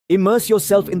Immerse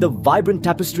yourself in the vibrant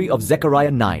tapestry of Zechariah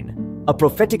 9, a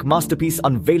prophetic masterpiece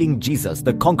unveiling Jesus,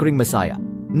 the conquering Messiah.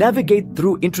 Navigate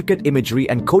through intricate imagery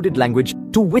and coded language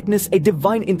to witness a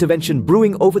divine intervention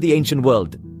brewing over the ancient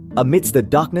world. Amidst the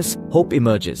darkness, hope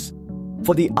emerges.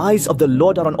 For the eyes of the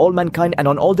Lord are on all mankind and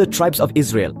on all the tribes of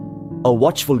Israel. A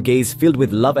watchful gaze filled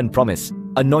with love and promise,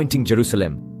 anointing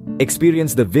Jerusalem.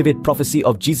 Experience the vivid prophecy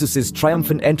of Jesus'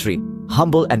 triumphant entry,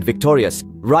 humble and victorious,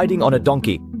 riding on a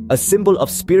donkey, a symbol of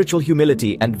spiritual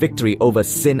humility and victory over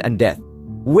sin and death.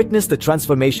 Witness the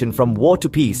transformation from war to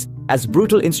peace as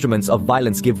brutal instruments of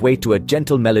violence give way to a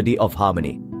gentle melody of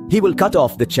harmony. He will cut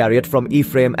off the chariot from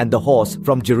Ephraim and the horse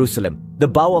from Jerusalem. The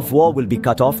bow of war will be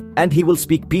cut off, and he will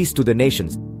speak peace to the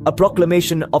nations. A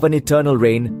proclamation of an eternal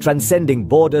reign, transcending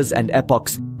borders and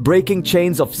epochs, breaking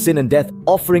chains of sin and death,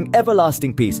 offering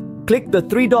everlasting peace. Click the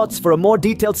 3 dots for a more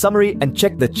detailed summary and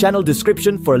check the channel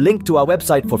description for a link to our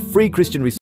website for free Christian resources.